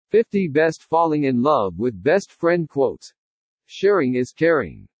50 Best Falling in Love with Best Friend Quotes. Sharing is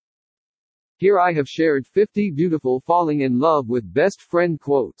caring. Here I have shared 50 beautiful falling in love with best friend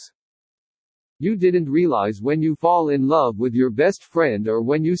quotes. You didn't realize when you fall in love with your best friend or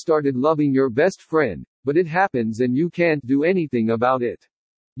when you started loving your best friend, but it happens and you can't do anything about it.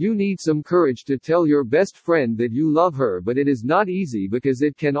 You need some courage to tell your best friend that you love her, but it is not easy because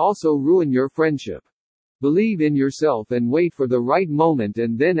it can also ruin your friendship. Believe in yourself and wait for the right moment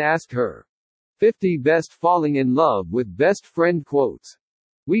and then ask her. 50 Best Falling in Love with Best Friend Quotes.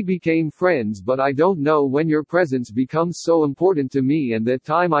 We became friends, but I don't know when your presence becomes so important to me, and that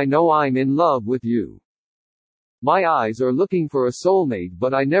time I know I'm in love with you. My eyes are looking for a soulmate,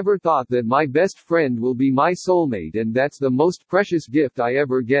 but I never thought that my best friend will be my soulmate, and that's the most precious gift I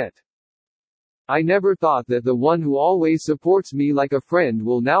ever get. I never thought that the one who always supports me like a friend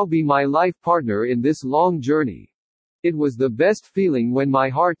will now be my life partner in this long journey. It was the best feeling when my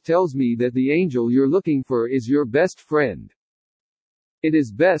heart tells me that the angel you're looking for is your best friend. It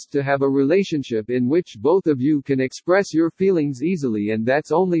is best to have a relationship in which both of you can express your feelings easily, and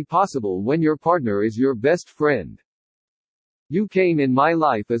that's only possible when your partner is your best friend. You came in my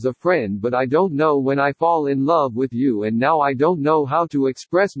life as a friend, but I don't know when I fall in love with you, and now I don't know how to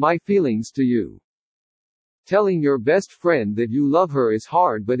express my feelings to you. Telling your best friend that you love her is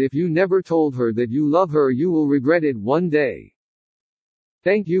hard, but if you never told her that you love her, you will regret it one day.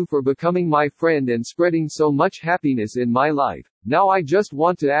 Thank you for becoming my friend and spreading so much happiness in my life. Now I just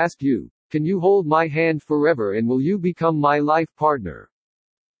want to ask you, can you hold my hand forever, and will you become my life partner?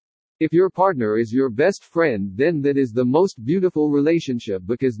 If your partner is your best friend, then that is the most beautiful relationship,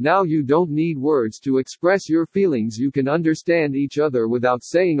 because now you don't need words to express your feelings. You can understand each other without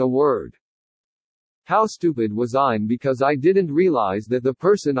saying a word. How stupid was I because I didn't realize that the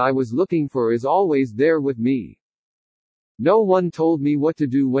person I was looking for is always there with me. No one told me what to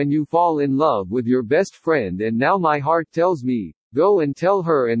do when you fall in love with your best friend, and now my heart tells me, go and tell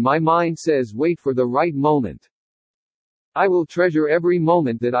her, and my mind says wait for the right moment. I will treasure every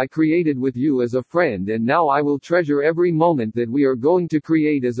moment that I created with you as a friend, and now I will treasure every moment that we are going to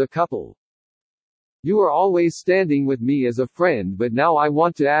create as a couple. You are always standing with me as a friend, but now I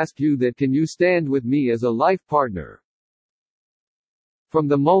want to ask you that can you stand with me as a life partner? From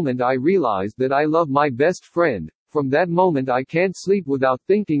the moment I realized that I love my best friend, from that moment I can't sleep without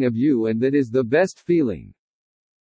thinking of you, and that is the best feeling.